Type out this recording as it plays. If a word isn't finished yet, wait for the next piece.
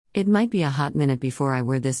It might be a hot minute before I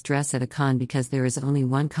wear this dress at a con because there is only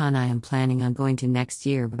one con I am planning on going to next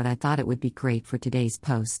year, but I thought it would be great for today's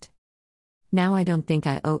post. Now I don't think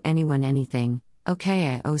I owe anyone anything. Okay,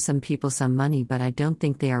 I owe some people some money, but I don't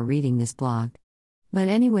think they are reading this blog. But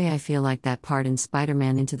anyway, I feel like that part in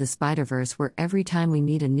Spider-Man Into the Spider-Verse where every time we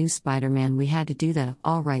meet a new Spider-Man we had to do that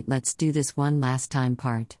alright, let's do this one last time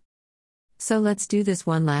part. So let's do this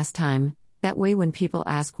one last time, that way when people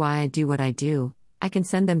ask why I do what I do, I can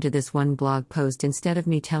send them to this one blog post instead of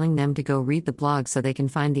me telling them to go read the blog so they can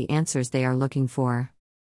find the answers they are looking for.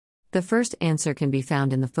 The first answer can be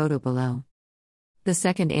found in the photo below. The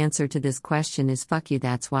second answer to this question is fuck you,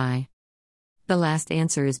 that's why. The last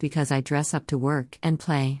answer is because I dress up to work and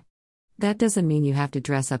play. That doesn't mean you have to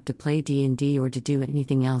dress up to play D&D or to do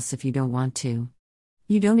anything else if you don't want to.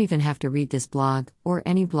 You don't even have to read this blog, or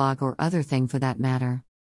any blog or other thing for that matter.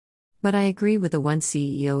 But I agree with the one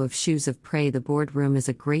CEO of Shoes of Prey, the boardroom is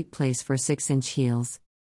a great place for 6-inch heels.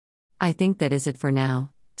 I think that is it for now,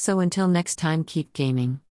 so until next time, keep gaming.